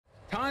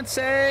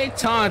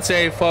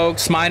Tante,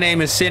 folks. My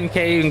name is Sin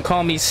K. You can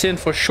call me Sin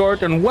for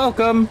short. And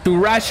welcome to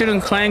Ratchet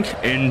and Clank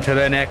Into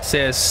the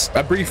Nexus.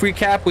 A brief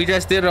recap: we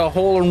just did a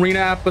whole arena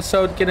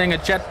episode, getting a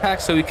jetpack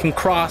so we can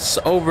cross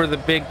over the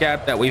big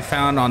gap that we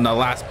found on the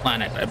last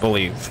planet, I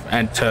believe,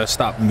 and to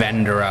stop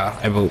Vendera.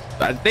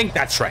 I think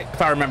that's right,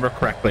 if I remember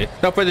correctly.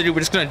 No further ado, we're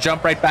just gonna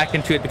jump right back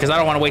into it because I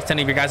don't want to waste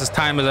any of your guys'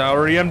 time as I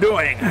already am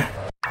doing.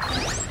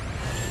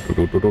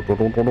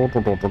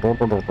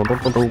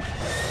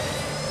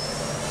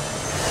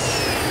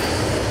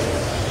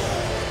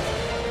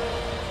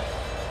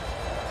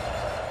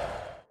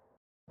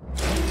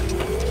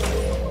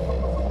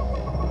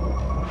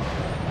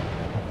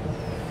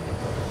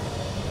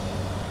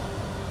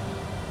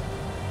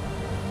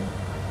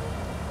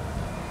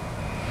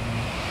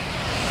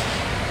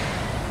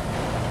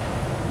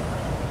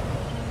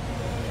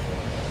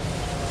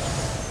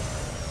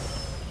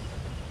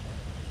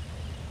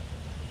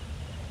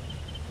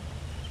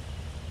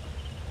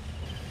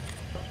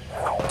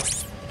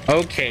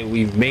 Okay,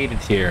 we've made it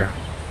here.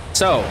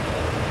 So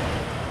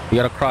we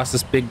gotta cross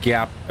this big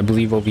gap, I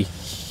believe, over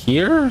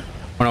here.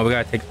 Oh no, we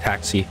gotta take a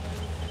taxi.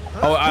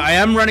 Oh, I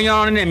am running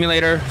on an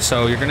emulator,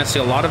 so you're gonna see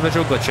a lot of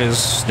visual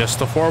glitches,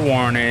 just a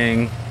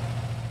forewarning.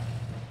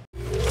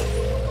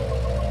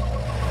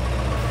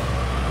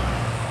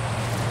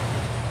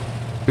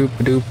 Doop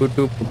doop doop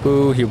doop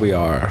doop. Here we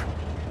are.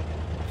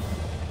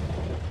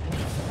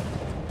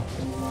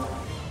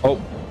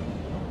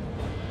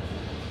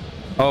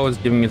 Oh, it's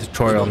giving me a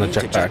tutorial on the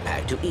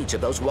jetpack. To each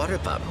of those water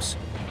pumps.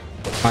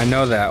 I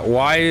know that.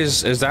 Why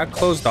is that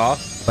closed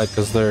off? Like,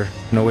 is there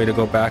no way to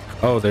go back?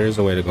 Oh, there is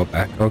a way to go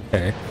back.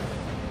 Okay.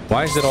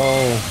 Why is it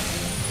all...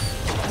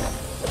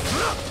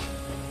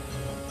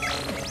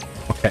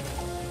 Okay.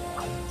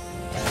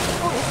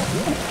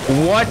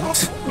 What?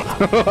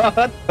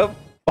 What the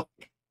fuck?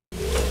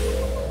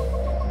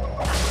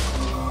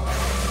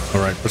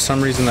 Alright, for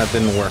some reason that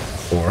didn't work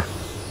before.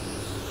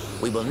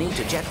 We will need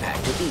to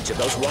jetpack to each of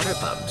those water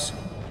pumps.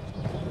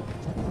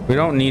 We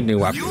don't need new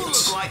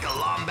weapons. Like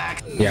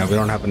yeah, we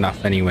don't have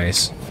enough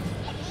anyways.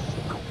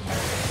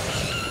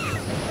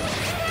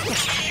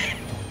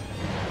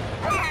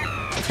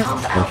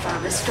 Pump alpha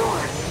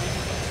restored.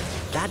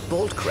 That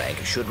bolt crank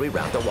should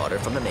reroute the water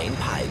from the main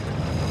pipe.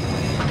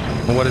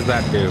 Well, what does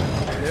that do?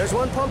 There's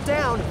one pump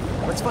down.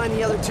 Let's find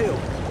the other two.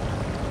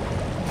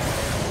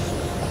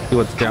 See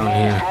what's down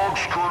here.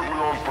 Dog's currently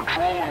on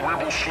patrol in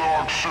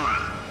Rebelslag City.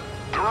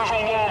 There is a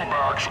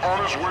Longbax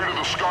on his way to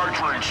the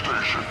SkyTrain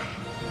station.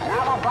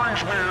 Whoever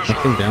brings me his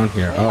nothing down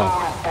here. Oh.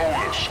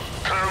 bonus,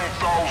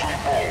 10,000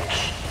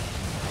 bolts.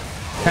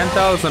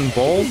 10,000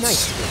 bolts?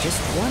 Nice to get just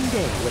one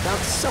day without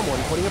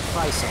someone putting a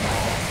price on it.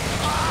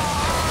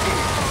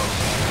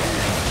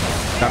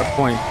 Got a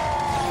point.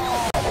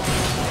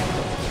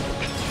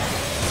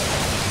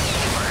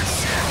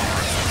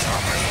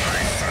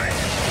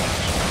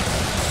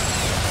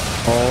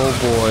 Oh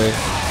boy.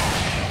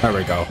 There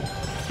we go.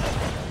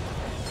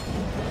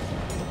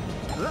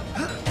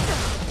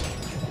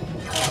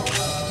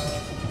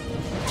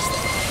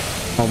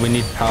 Oh, we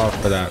need power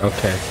for that.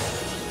 Okay.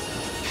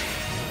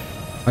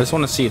 I just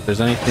want to see if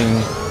there's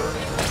anything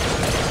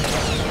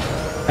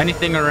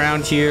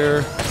around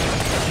here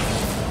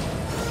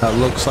that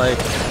looks like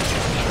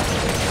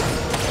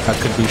that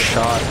could be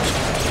shot.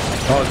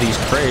 Oh, these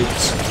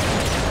crates,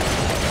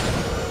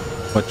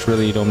 which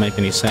really don't make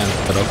any sense,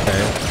 but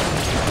okay.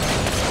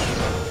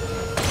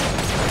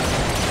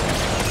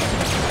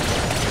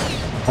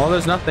 Well,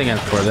 there's nothing in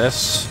for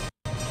this.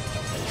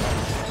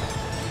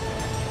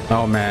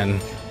 Oh man.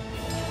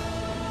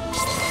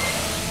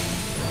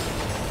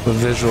 The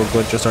visual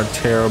glitches are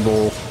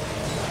terrible.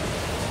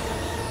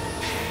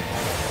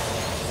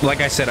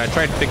 Like I said, I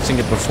tried fixing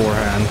it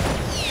beforehand.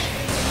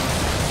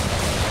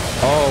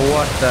 Oh,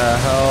 what the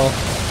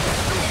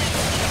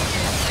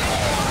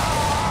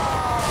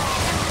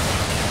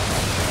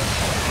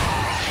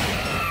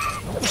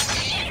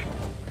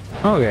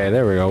hell? Okay,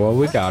 there we go. Well,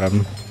 we got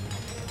him.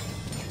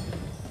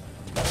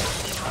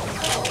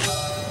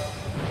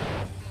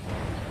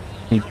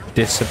 He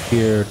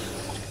disappeared.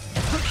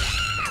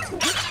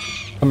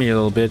 Come here,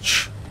 little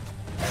bitch.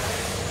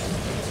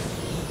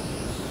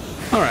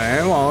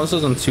 Alright, well, this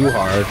isn't too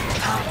hard.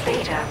 Pump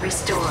beta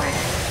restored.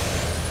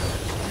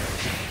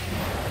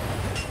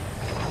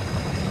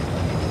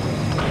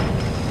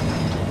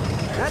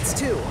 That's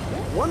two.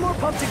 One more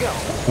pump to go.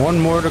 One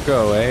more to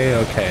go, eh?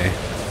 Okay.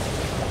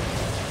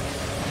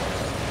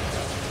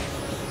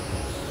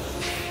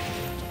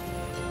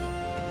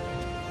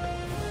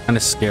 Kind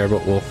of scared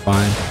what we'll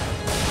find.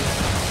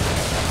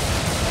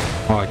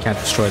 Oh, I can't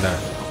destroy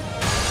that.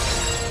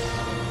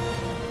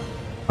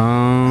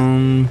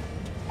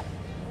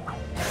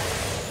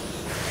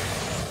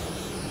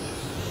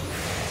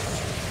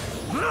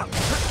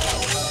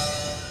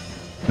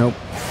 Nope.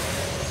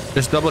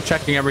 Just double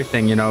checking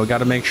everything, you know,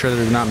 gotta make sure that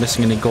they're not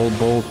missing any gold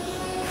bolt,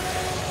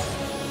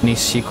 any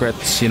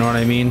secrets, you know what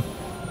I mean?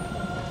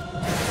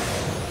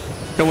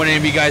 Don't want any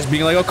of you guys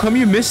being like, oh, come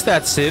you missed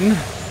that, Sin?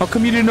 How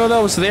come you didn't know that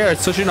was there?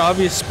 It's such an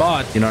obvious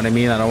spot. You know what I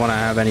mean? I don't want to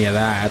have any of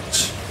that.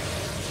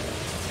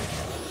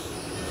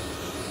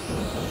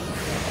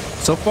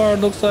 So far, it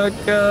looks like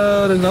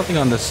there's nothing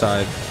on this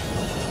side.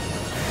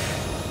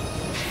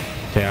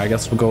 Okay, I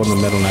guess we'll go in the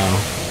middle now.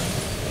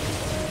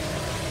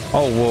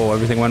 Oh, whoa,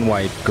 everything went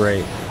white.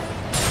 Great.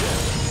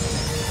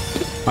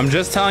 I'm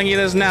just telling you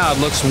this now. It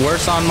looks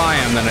worse on my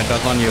end than it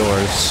does on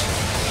yours.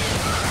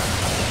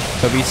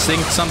 So if you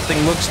think something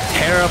looks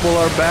terrible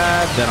or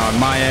bad, then on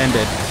my end,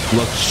 it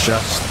looks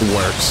just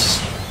worse.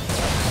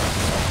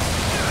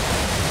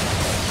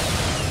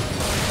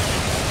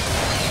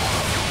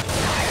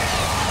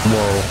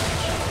 Whoa.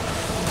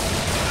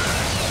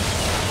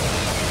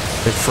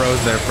 It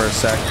froze there for a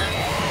sec.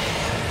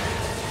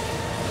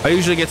 I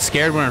usually get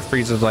scared when it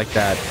freezes like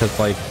that, because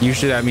like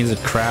usually that means it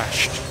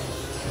crashed.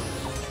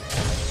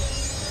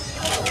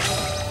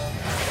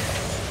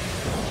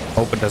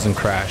 Hope it doesn't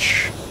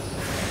crash.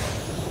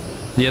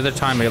 The other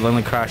time it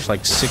only crashed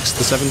like 6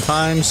 to 7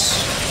 times.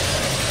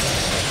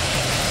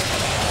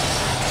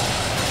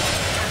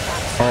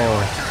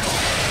 Oh.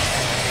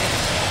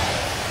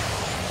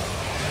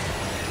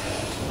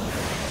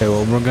 Okay,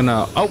 well we're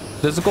gonna... Oh,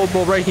 there's a gold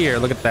bolt right here.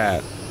 Look at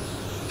that.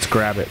 Let's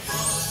grab it.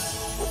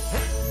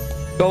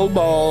 Gold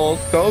bolt,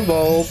 gold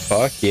bolt.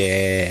 Fuck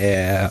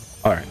yeah.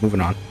 All right,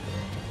 moving on.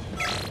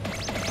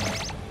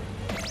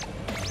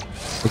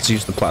 Let's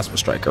use the plasma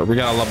striker. We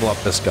gotta level up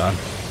this gun.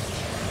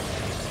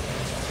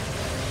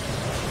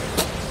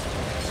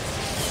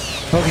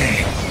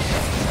 Okay.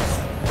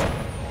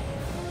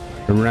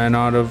 I ran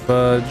out of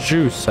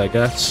juice, I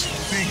guess.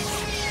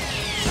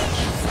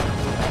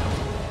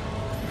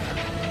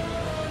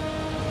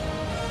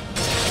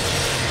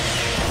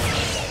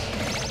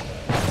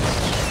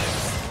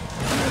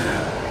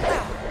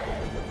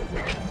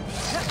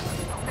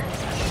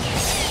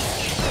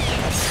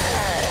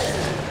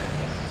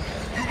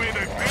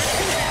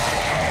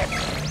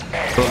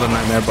 Throw the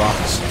nightmare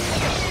box.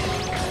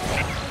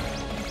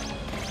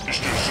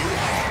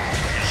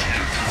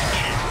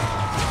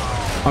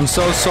 I'm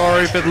so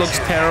sorry if it looks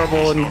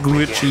terrible and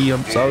glitchy.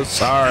 I'm so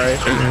sorry.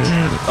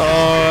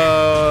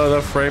 Oh,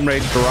 the frame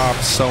rate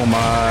drops so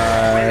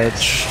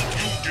much.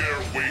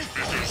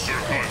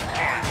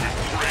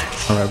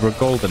 All right, we're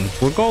golden.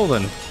 We're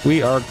golden.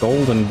 We are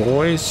golden,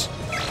 boys.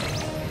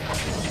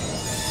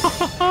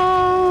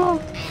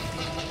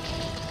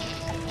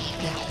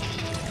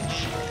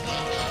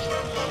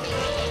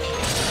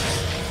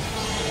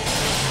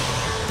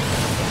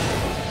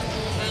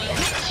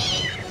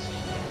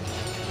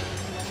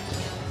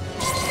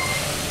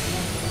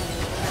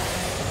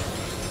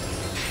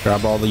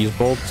 Grab all these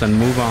bolts and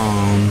move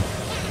on.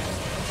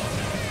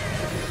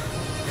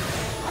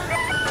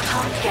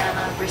 Pump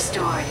gamma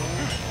restored.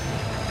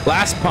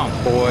 Last pump,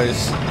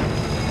 boys.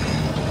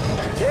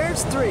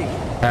 There's 3.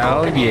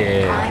 Hell Opening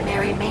yeah.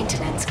 primary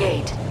maintenance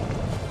gate.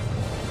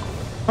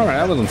 All right,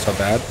 that wasn't so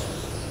bad.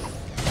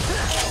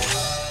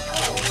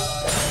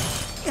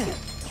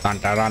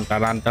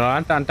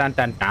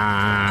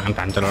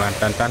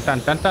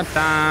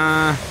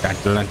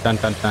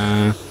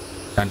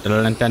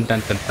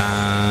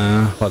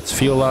 Let's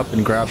fuel up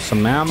and grab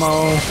some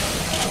ammo.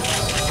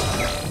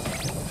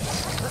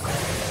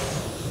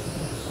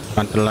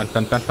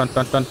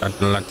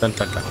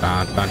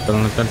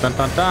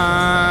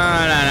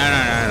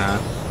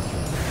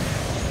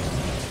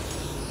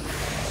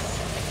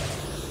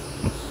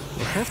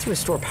 We'll have to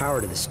restore power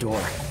to this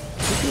door.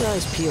 Keep your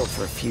eyes peeled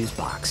for a fuse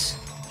box.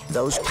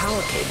 Those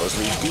power cables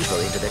lead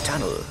deeper into the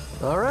tunnel.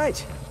 All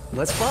right,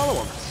 let's follow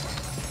them.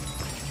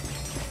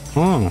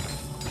 Oh.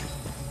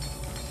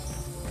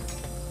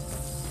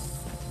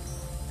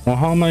 Well,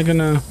 how am I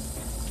gonna...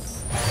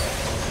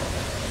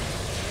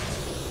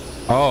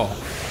 Oh.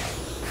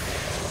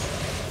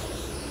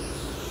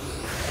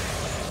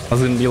 I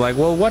was gonna be like,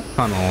 well, what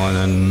tunnel?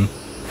 And then...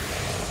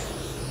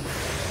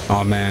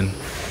 Oh, man.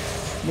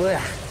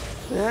 Blech,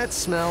 that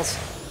smells.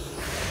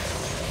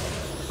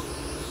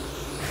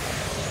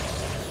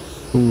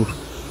 Ooh.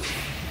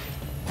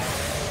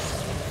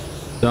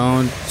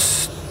 Don't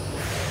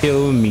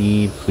kill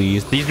me,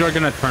 please. These are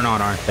gonna turn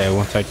on, aren't they?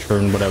 Once I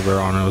turn whatever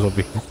on it was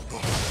over here.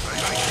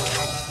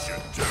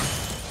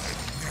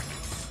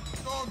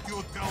 Don't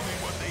you tell me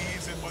what they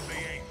is and what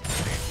they ain't.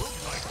 They look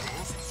like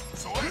ghosts,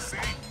 so I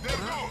say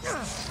they're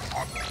ghosts.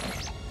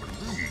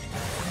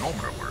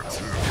 Phenomena were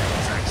observed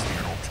is actually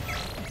an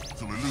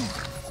optical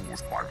illusion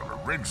caused by the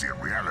Lorenzian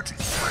reality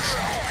flash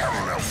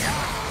parallel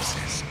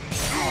universes.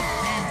 You've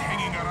been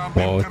hanging around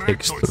Well, it them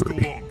takes correctoids too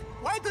 3. long.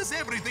 Why does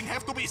everything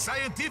have to be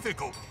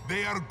scientifical?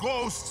 They are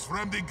ghosts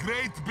from the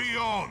great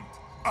beyond.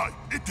 Aye,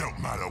 it don't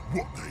matter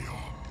what they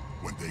are.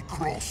 When they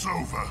cross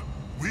over,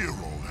 we're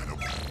all at a...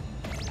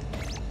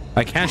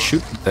 I can't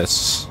shoot with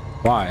this.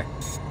 Why?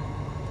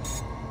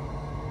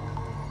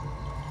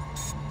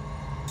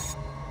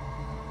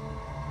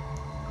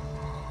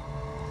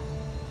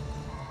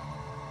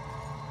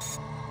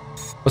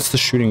 What's the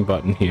shooting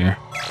button here?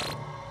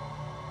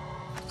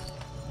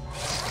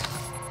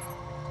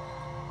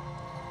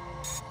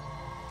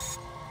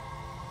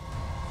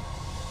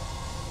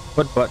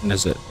 What button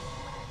is it?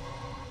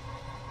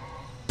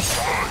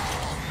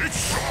 It's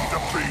something to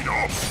beat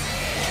up.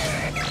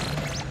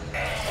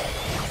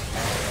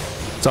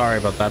 Sorry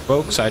about that,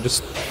 folks. I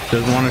just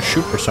didn't want to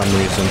shoot for some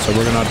reason, so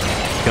we're gonna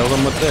kill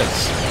them with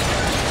this.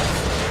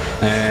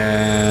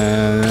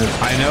 And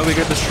I know we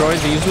could destroy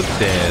these with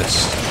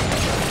this.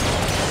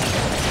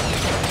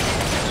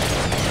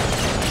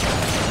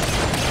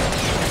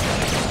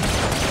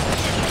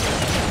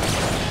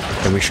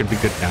 And we should be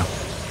good now.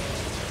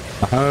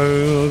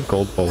 Oh,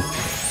 gold bolt.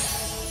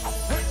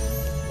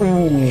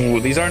 Ooh,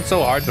 these aren't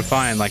so hard to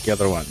find like the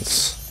other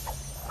ones.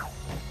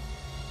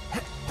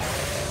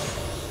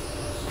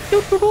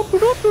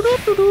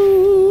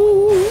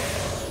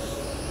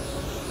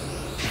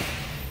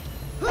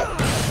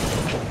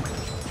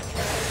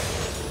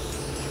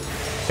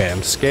 Okay,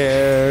 I'm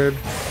scared.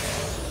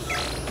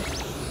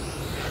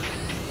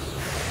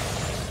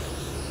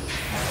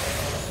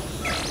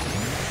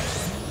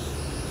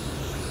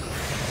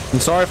 I'm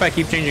sorry if I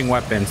keep changing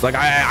weapons. Like,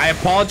 I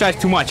apologize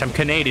too much. I'm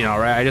Canadian, all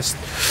right? I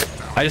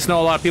just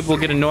know a lot of people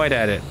get annoyed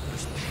at it.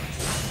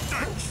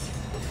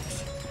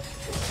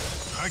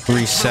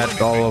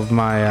 Reset all of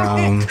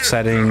my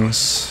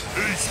settings.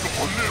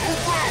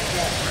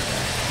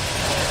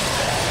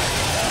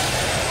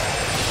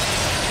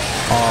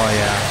 Oh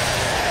yeah.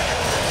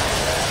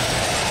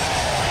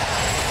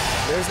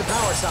 There's the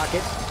power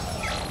socket.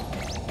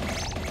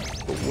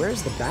 But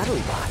where's the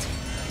battery bot?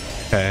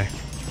 Okay.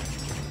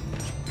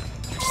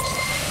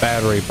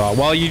 Battery bot.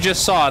 Well, you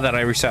just saw that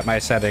I reset my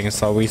settings,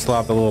 so we still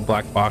have the little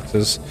black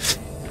boxes.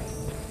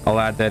 I'll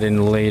add that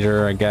in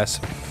later, I guess,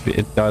 if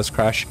it does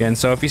crash again.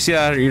 So if you see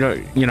that, you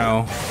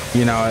know,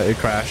 it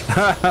crashed.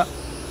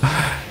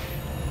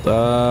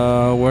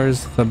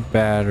 Where's the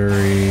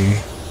battery?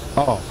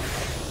 Oh,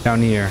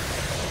 down here.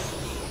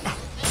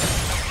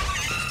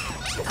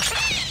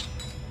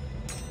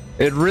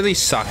 It really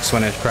sucks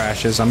when it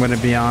crashes, I'm gonna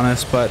be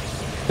honest, but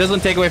it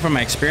doesn't take away from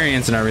my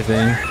experience and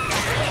everything.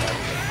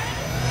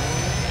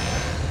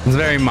 It's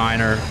very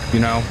minor, you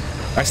know.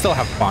 I still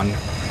have fun.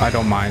 I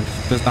don't mind.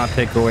 It does not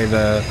take away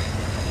the...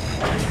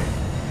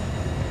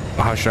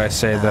 How should I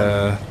say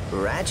the...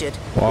 Ratchet.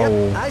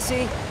 Whoa. Yep, I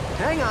see.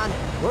 Hang on.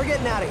 We're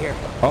getting out of here.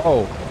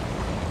 Uh-oh.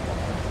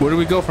 Where do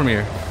we go from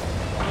here?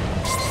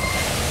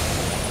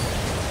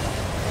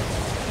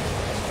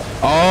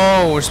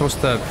 Oh, we're supposed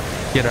to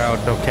get out.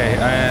 Okay.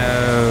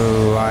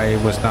 Oh, I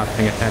was not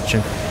paying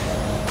attention.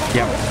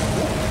 Yep.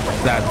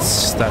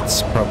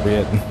 That's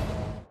appropriate.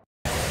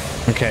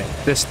 Okay,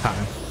 this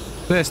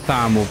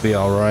time we'll be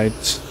all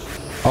right.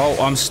 Oh,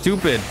 I'm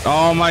stupid.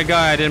 Oh my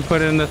god, I didn't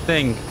put it in the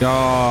thing.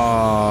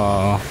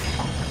 Oh.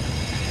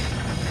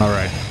 All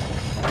right.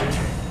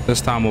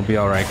 This time we'll be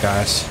all right,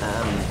 guys.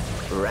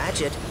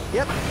 Ratchet.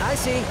 Yep, I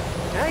see.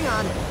 Hang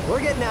on.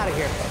 We're getting out of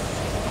here.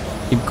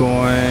 Keep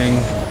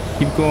going.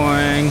 Keep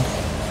going.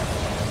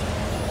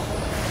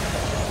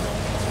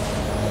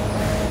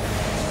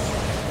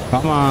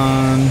 Come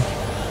on.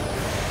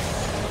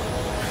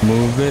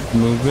 Move it,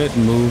 move it,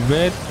 move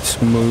it,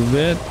 move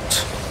it.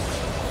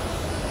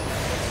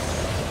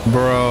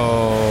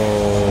 Bro.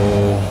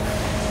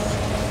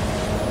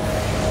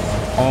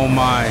 Oh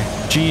my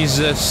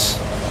Jesus.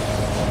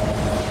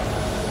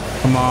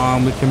 Come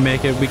on, we can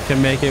make it, we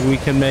can make it, we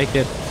can make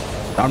it.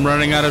 I'm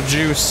running out of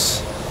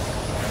juice.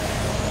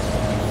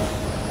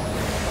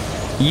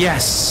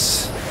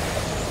 Yes.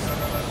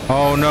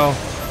 Oh no.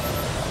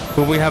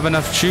 Will we have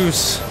enough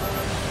juice?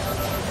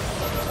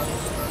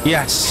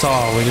 Yes.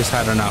 Oh, we just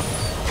had enough.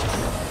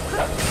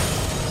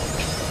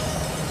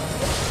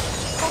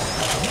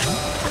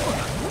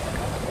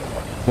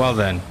 Well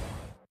then.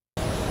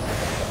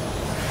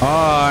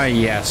 Oh,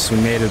 yes. We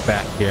made it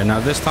back here.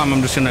 Now this time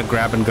I'm just gonna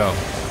grab and go.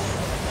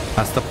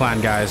 That's the plan,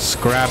 guys.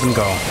 Grab and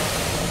go.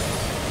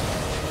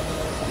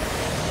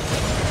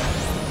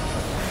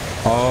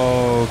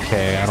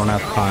 Okay, I don't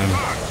have time.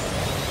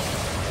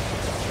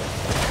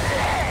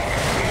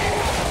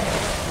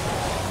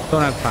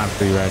 Don't have time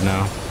for you right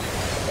now.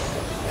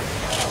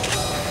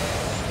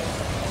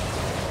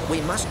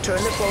 We must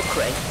turn the boat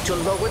crank to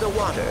lower the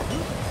water.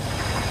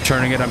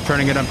 Turning it, I'm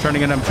turning it, I'm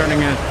turning it, I'm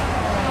turning it.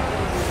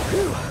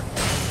 Whew.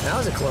 That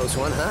was a close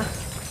one, huh?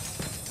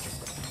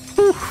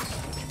 Whew.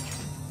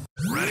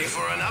 Ready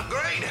for an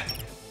upgrade?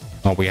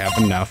 Oh, we have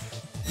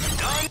enough.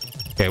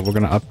 Okay, we're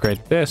gonna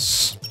upgrade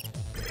this.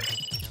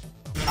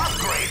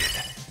 Upgraded.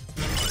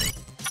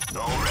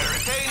 No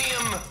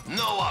raritanium,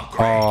 no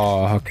upgrade.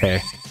 Oh,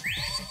 okay.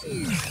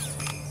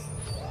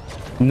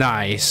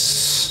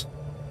 Nice.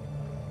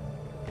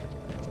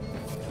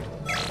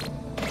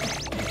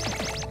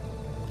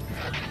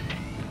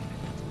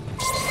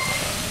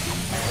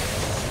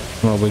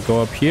 Well, we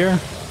go up here.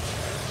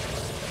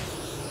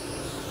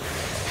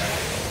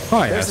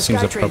 Oh yeah, it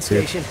seems appropriate. Oh,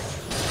 good. Station.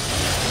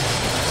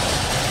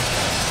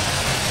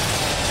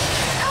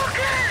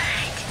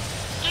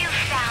 You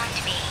found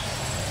me.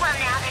 Well,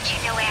 now that you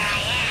know where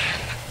I am,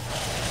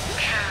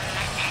 come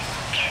and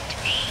get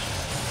me.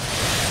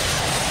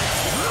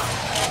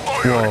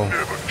 Whoa.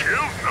 Never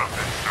killed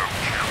nothing so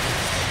cute.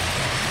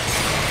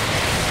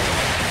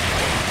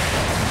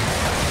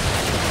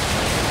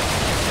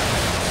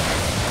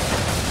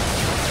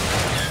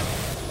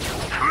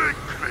 Click,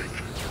 click.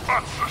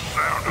 That's the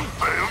sound of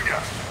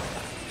failure.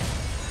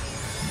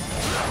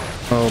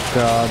 Oh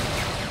god.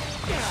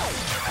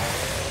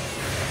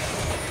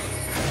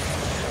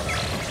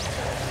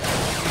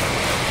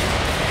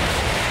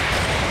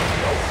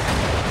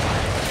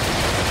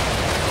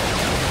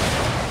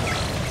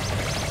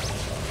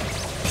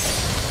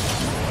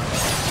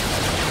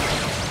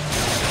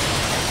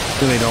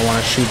 Really don't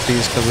want to shoot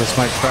these because this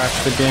might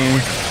crash the game.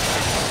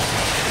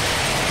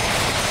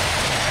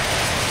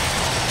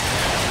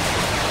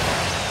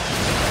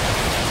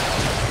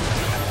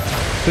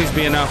 Please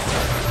be enough.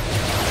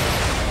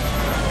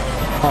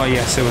 Oh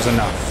yes, it was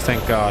enough.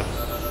 Thank God.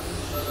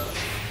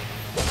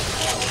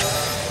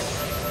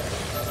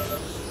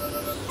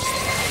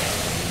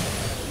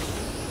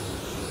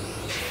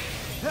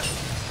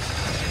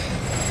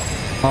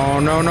 Oh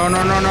no no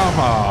no no no.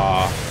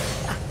 Aww.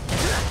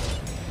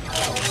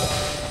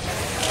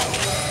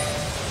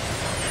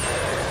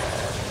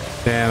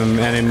 Damn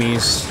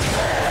enemies.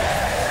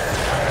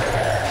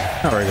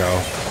 There we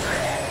go.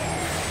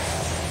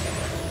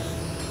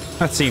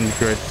 That seemed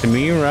good to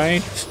me,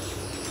 right?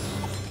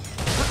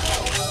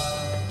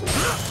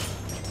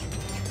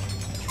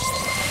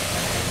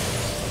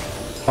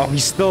 Oh,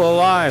 he's still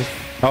alive.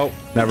 Oh,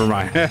 never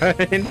mind.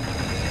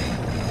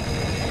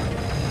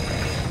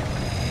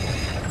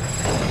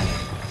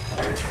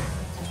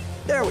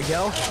 There we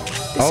go.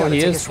 Oh, he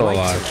is still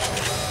alive.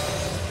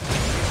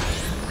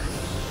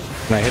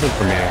 Can I hit him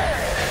from here?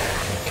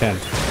 I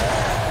can't.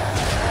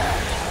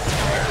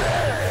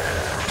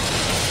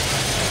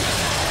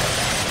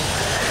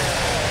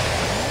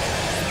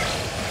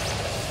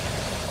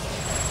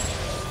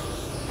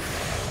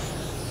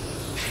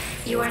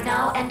 You are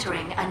now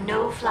entering a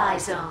no-fly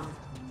zone.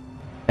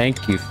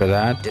 Thank you for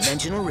that.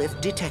 Dimensional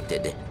rift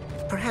detected.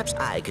 Perhaps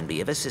I can be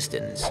of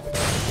assistance.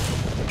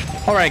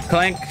 All right,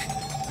 Clank.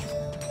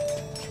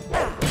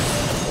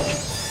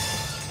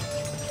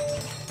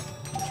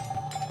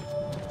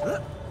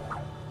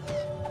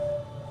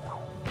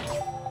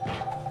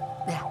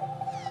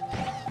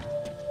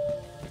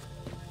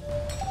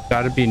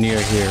 Gotta be near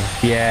here.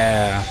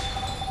 Yeah.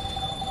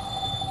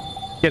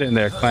 Get in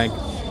there, Clank.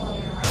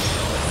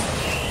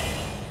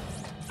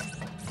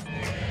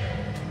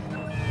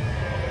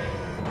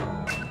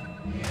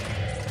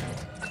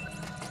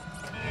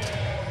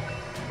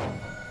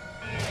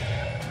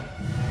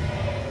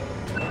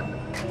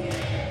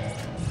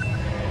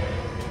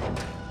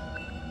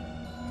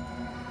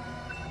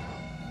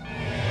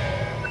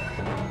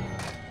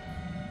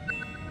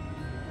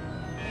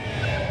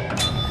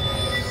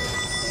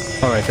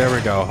 All right, there we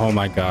go. Oh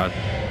my God.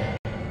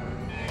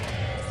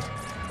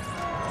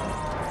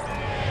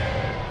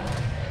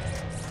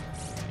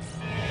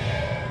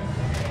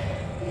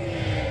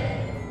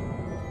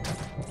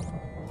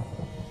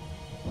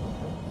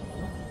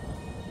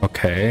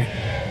 Okay.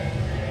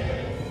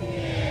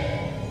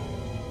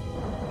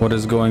 What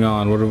is going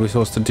on? What are we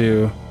supposed to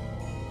do?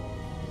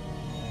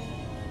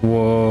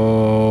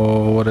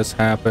 Whoa, what is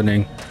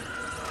happening?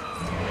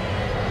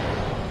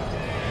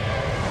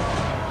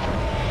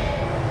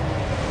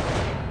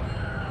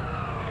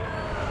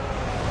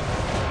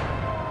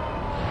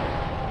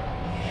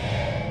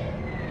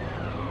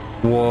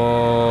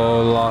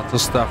 Whoa, lots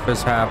of stuff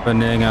is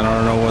happening. I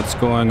don't know what's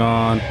going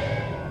on.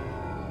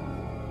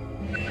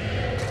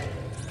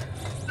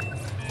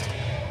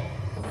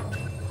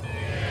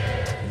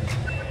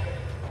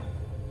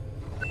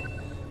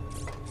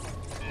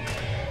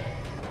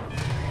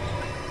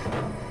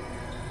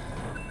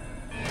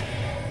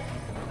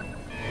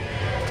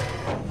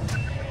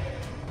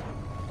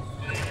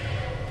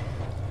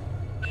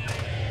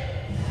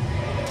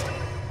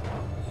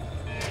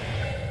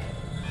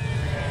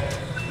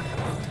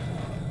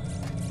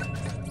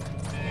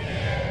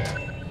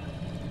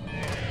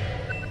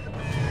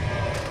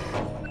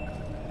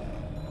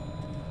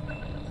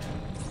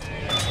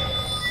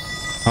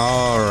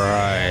 All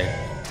right.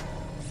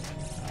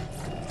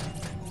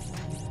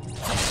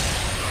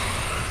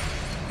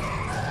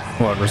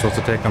 What, we're supposed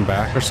to take them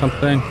back or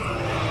something?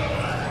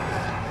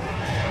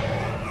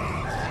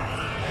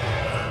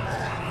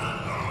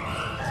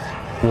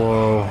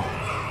 Whoa.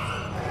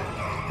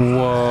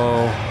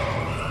 Whoa.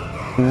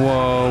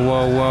 Whoa,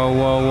 whoa, whoa,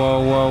 whoa,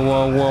 whoa, whoa,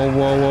 whoa, whoa,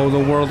 whoa, whoa.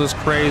 The world is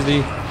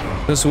crazy.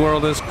 This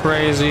world is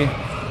crazy.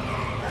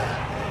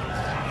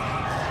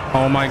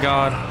 Oh my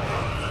God.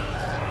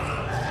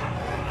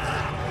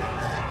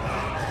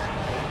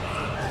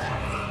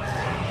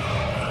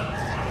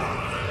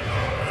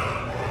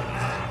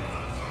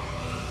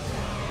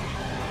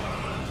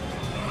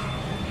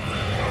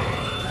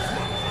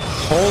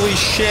 Holy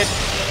shit.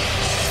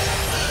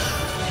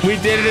 We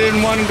did it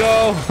in one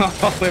go.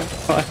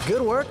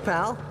 Good work,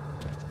 pal.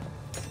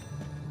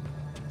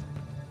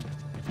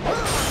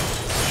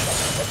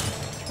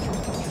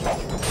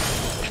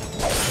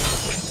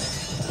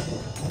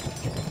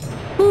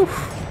 Whew.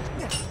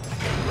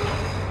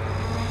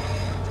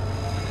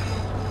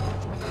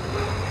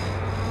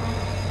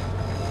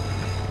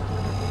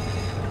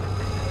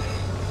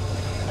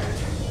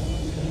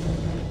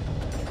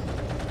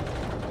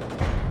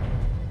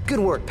 Good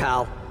work,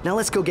 pal. Now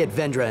let's go get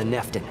Vendra and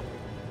Neftin.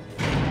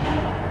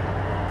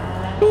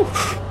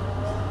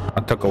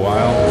 That took took a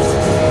while.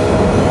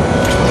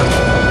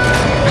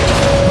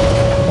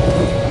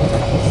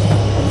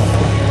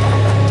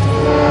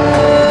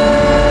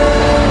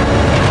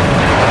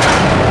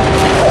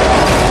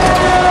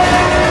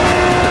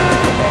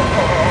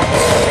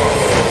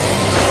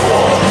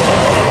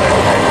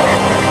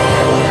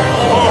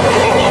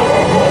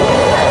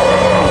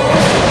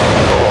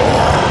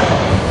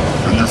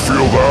 Can you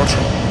feel that?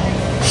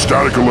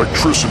 Static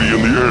electricity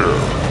in the air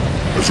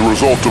as a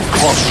result of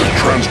constant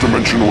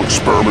transdimensional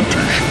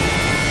experimentation.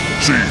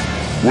 See,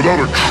 without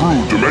a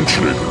true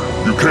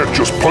dimensionator, you can't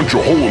just punch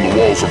a hole in the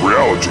walls of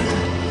reality.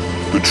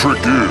 The trick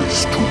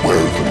is to wear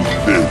them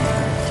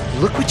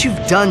thin. Look what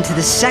you've done to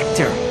the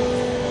sector.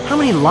 How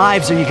many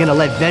lives are you gonna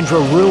let Vendra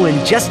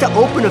ruin just to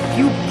open a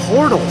few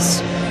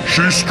portals?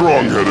 She's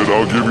strong-headed,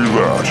 I'll give you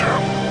that.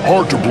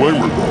 Hard to blame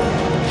her,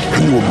 though.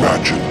 Can you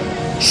imagine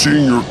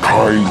seeing your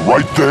kind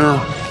right there?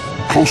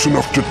 Close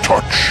enough to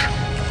touch,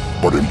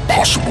 but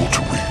impossible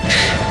to reach.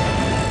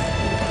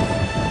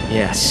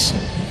 Yes.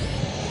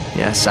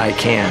 Yes, I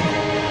can.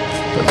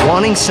 But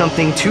wanting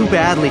something too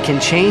badly can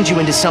change you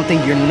into something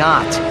you're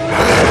not.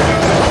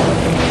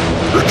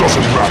 It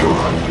doesn't matter.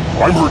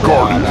 I'm her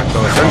guardian,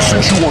 and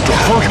since you want to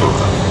hurt her,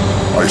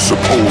 I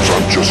suppose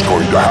I'm just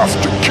going to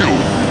have to kill you.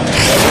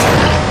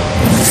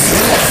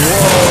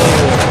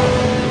 Whoa.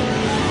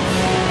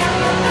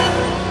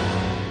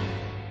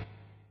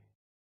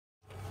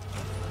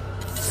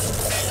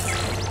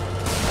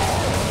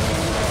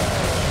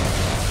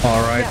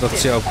 Alright, let's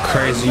see how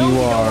crazy you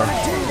are.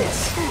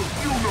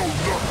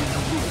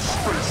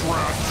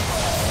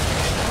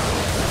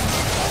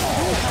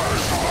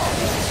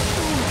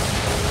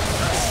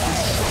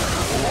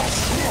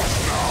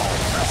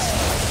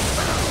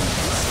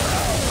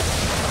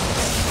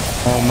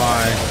 Oh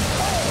my.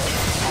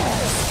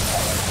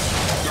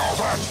 Now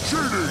that's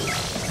cheating!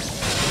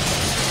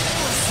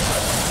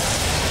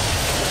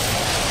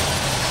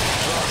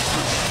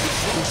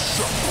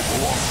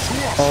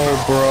 Oh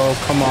bro,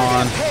 come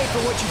on. Pay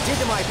for what you did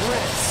to my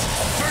prince.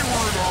 They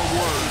were in our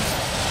way!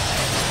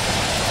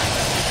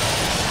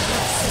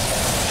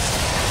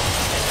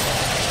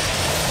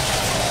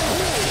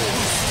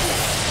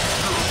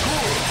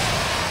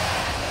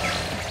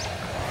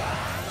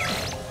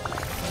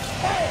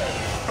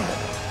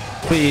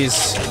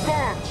 Please.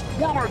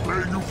 What am I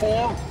paying you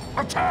for?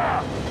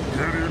 Attack!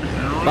 Get in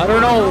here! I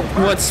don't know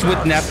what's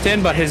with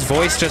Neptune, but his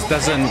voice just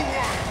doesn't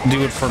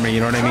do it for me, you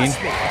know what I mean?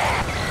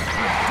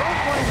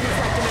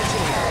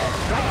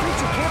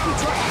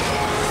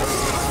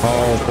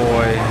 Oh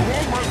boy.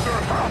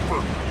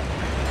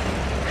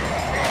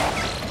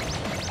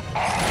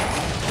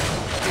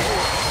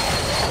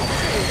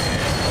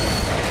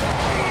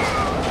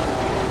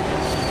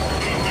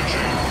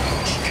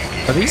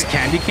 Are these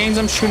candy canes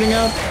I'm shooting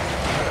out?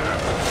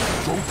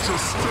 Don't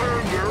just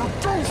stand there,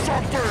 do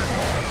something!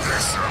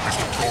 Yes, sir,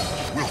 Mr. Cole.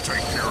 We'll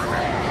take care of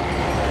it.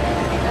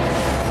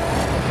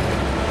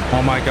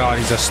 Oh my god,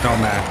 he's a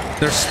snowman.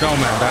 They're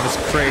snowmen, that is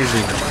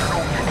crazy.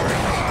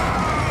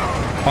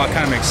 Well, it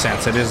kind of makes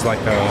sense. It is like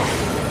a...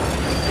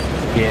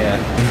 Yeah.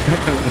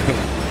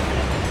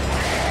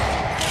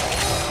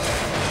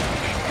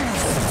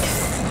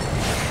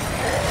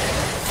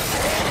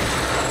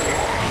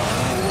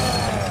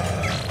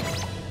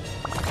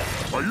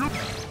 I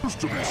used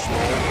to be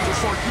small,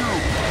 just like you.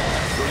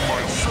 Then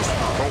my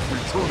sister helped me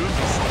turn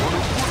into someone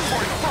who could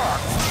fight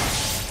back.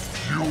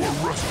 You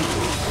arrested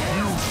her.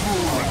 You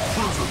threw her in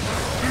prison.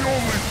 The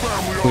only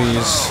family I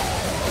Please.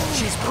 have.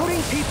 She's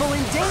putting people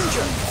in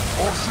danger.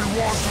 All she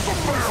wants is a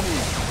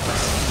family.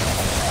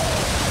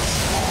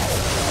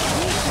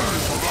 Pay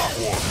for that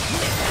one.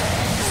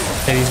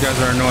 Hey, these guys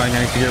are annoying. I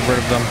need to get rid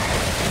of them.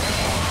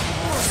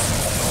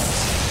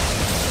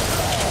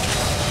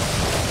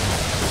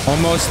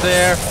 Almost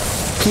there.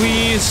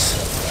 Please.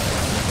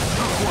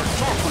 You're quite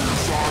tough for your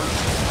size.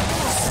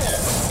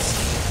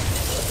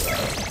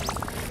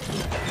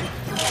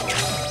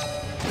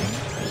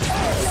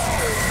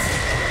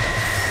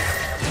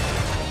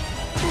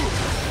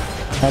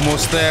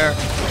 Almost there.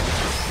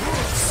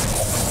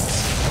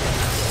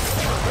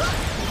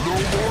 No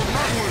more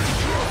meddling.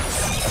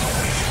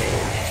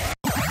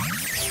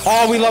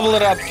 Oh, we leveled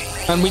it up.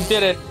 And we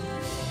did it.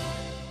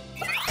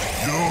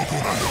 You're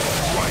gonna know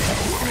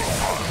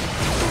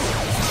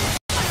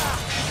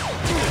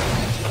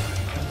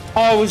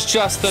Oh, it was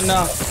just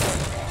enough.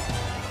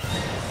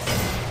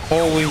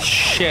 Holy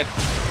shit.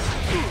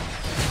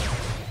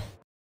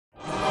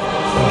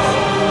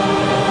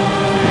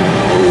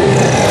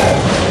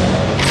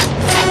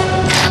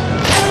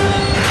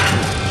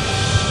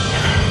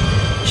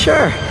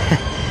 Sure.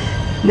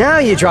 Now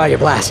you draw your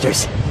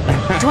blasters.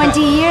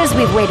 20 years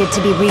we've waited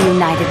to be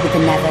reunited with the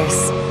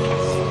Nethers.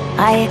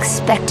 I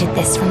expected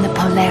this from the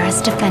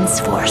Polaris Defense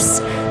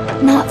Force,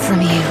 not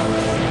from you.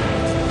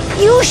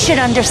 You should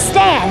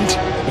understand!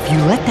 If you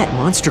let that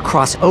monster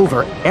cross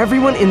over,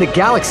 everyone in the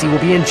galaxy will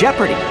be in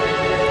jeopardy.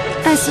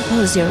 I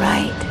suppose you're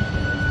right.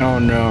 Oh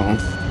no.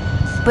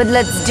 But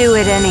let's do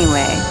it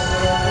anyway.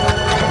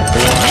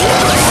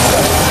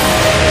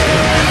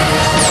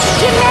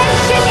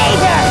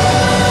 Dimensionator!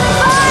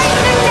 Find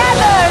the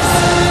Nether!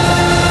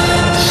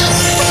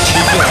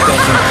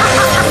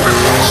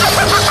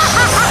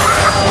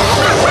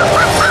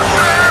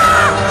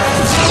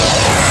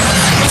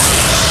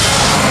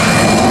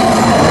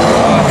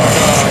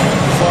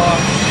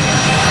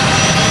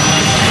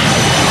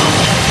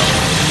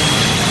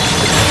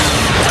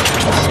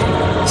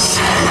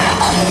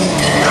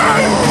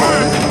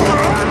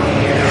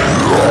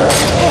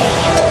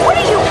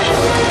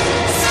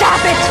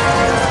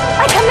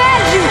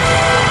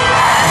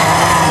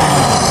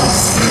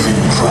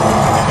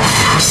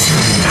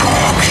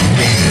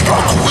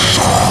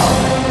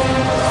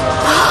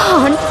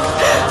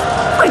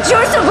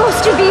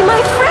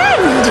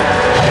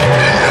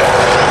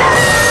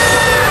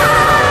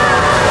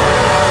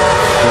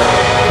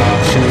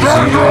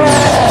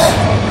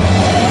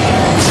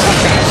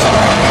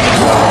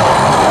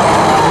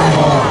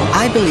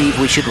 I believe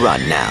we should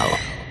run now.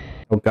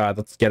 Oh god,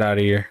 let's get out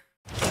of here.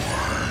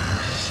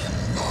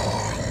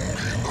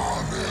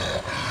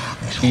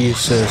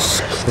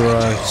 Jesus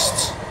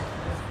Christ.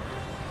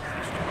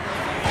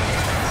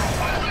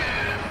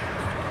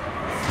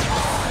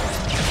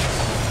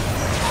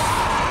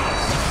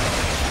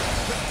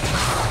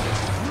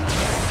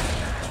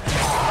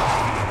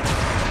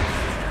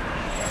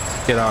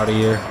 Get out of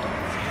here.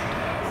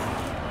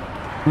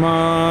 Come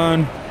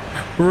on.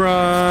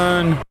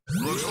 Run.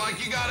 Looks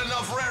like you got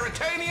enough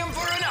raritanium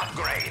for an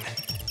upgrade.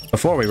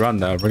 Before we run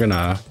though, we're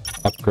gonna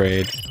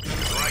upgrade.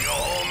 Like a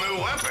whole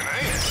new weapon,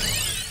 ain't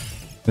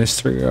it? This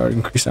 3 yard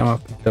increased ammo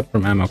picked up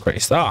from ammo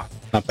crates. Ah,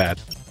 not bad.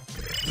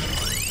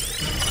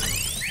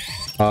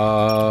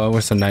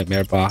 Where's the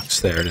nightmare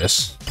box? There it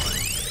is.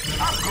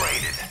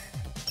 Upgraded.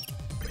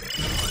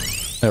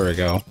 There we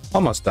go.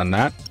 Almost done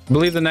that. I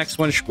believe the next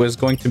one was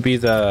going to be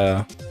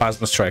the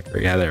plasma striker.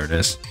 Yeah, there it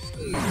is.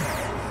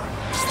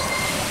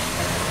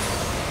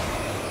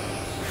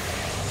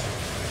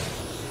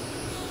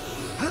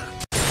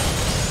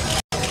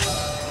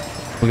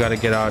 We gotta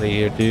get out of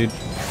here, dude.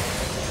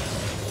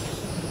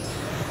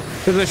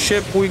 To the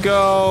ship we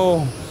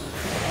go.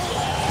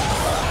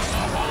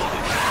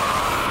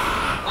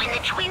 When the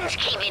twins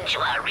came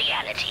into our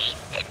reality,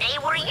 they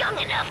were young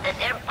enough that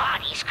their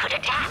bodies could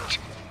adapt.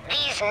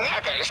 These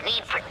nethers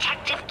need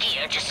protective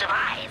gear to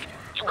survive.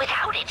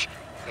 Without it,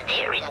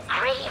 they're in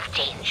grave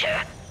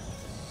danger.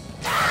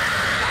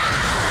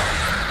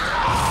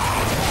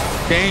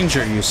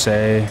 Danger, you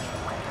say?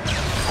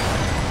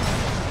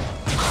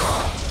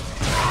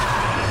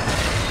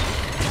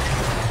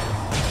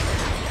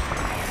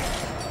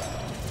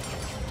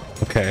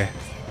 Okay.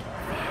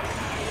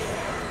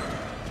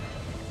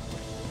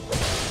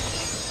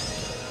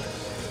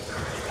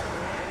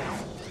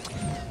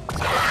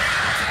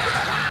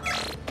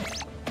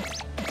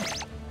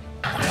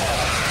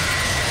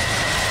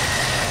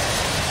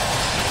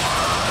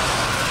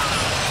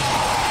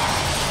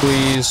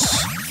 Please.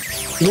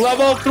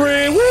 Level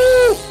 3!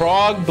 Woo!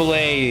 Frog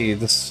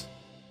blades.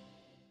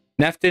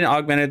 Neftin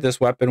augmented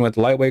this weapon with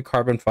lightweight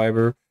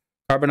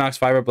carbonox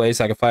fiber blades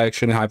that can fly at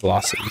extremely high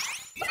velocity.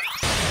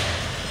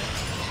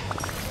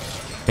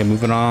 Okay,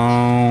 moving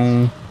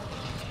on.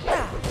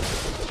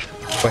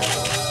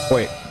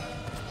 Wait.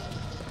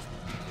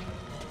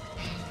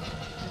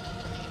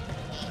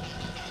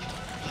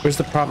 Where's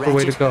the proper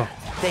way to go?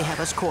 They have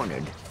us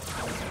cornered.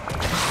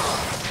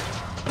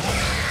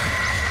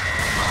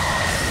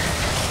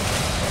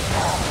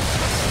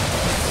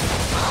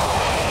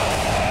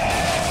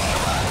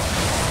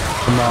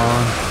 Come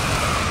on.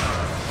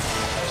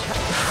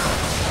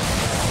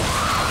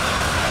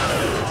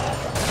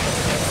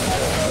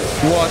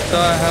 What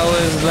the hell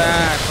is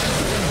that?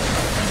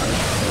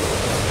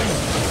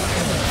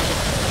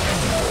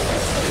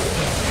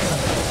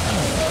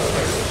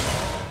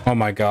 Oh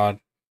my god.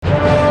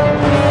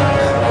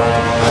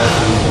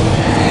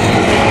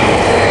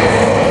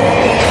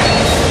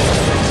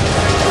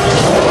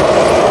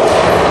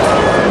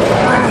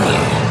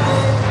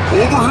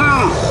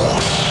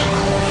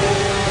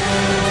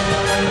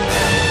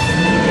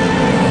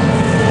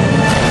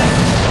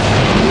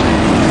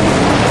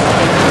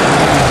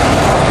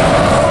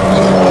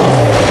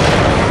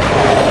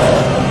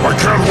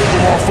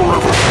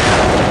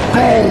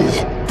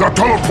 That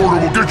teleporter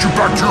will get you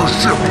back to your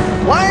ship!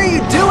 Why are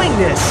you doing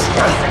this?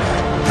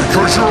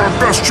 Because you're our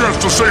best chance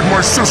to save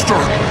my sister!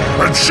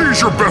 And she's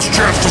your best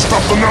chance to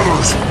stop the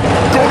Nethers!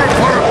 Go to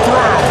Planet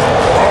Thram!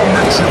 I'll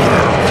meet you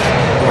there!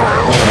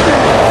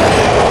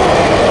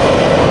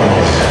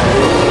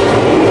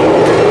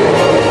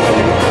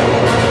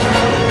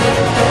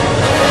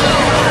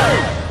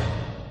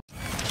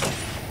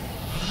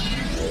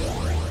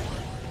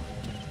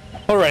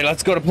 Alright,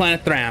 let's go to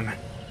Planet Thram.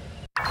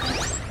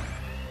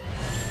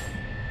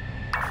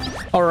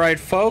 Alright,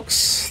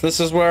 folks, this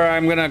is where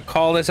I'm gonna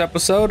call this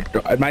episode.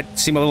 It might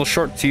seem a little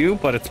short to you,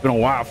 but it's been a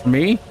while for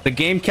me. The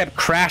game kept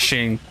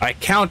crashing. I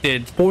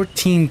counted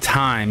 14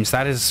 times.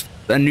 That is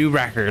a new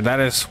record. That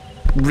is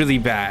really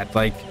bad.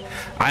 Like,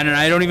 I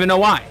don't even know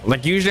why.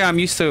 Like, usually I'm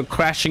used to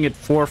crashing it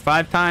 4 or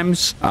 5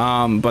 times,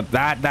 but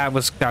that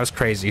was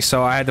crazy.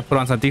 So I had to put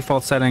on some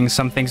default settings.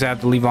 Some things I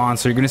had to leave on.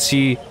 So you're gonna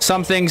see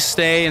some things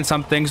stay and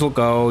some things will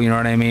go. You know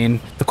what I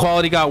mean? The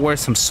quality got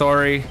worse. I'm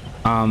sorry.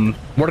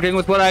 Working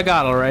with what I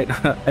got, all right.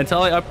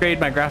 Until I upgrade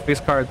my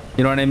graphics card,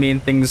 you know what I mean,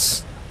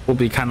 things will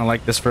be kind of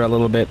like this for a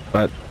little bit.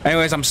 But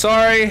anyways, I'm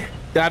sorry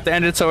to have to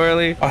end it so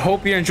early. I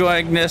hope you're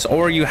enjoying this,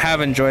 or you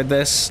have enjoyed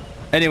this.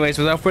 Anyways,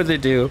 without further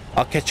ado,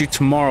 I'll catch you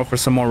tomorrow for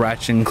some more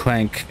Ratchet &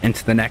 Clank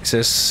Into the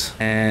Nexus.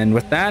 And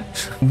with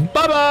that,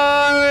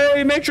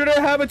 bye-bye! Make sure to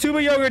have a tube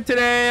of yogurt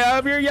today.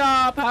 Have your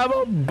yop. Have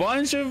a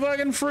bunch of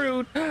fucking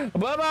fruit.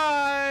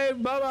 Bye-bye!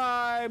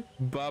 Bye-bye!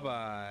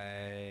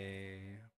 Bye-bye!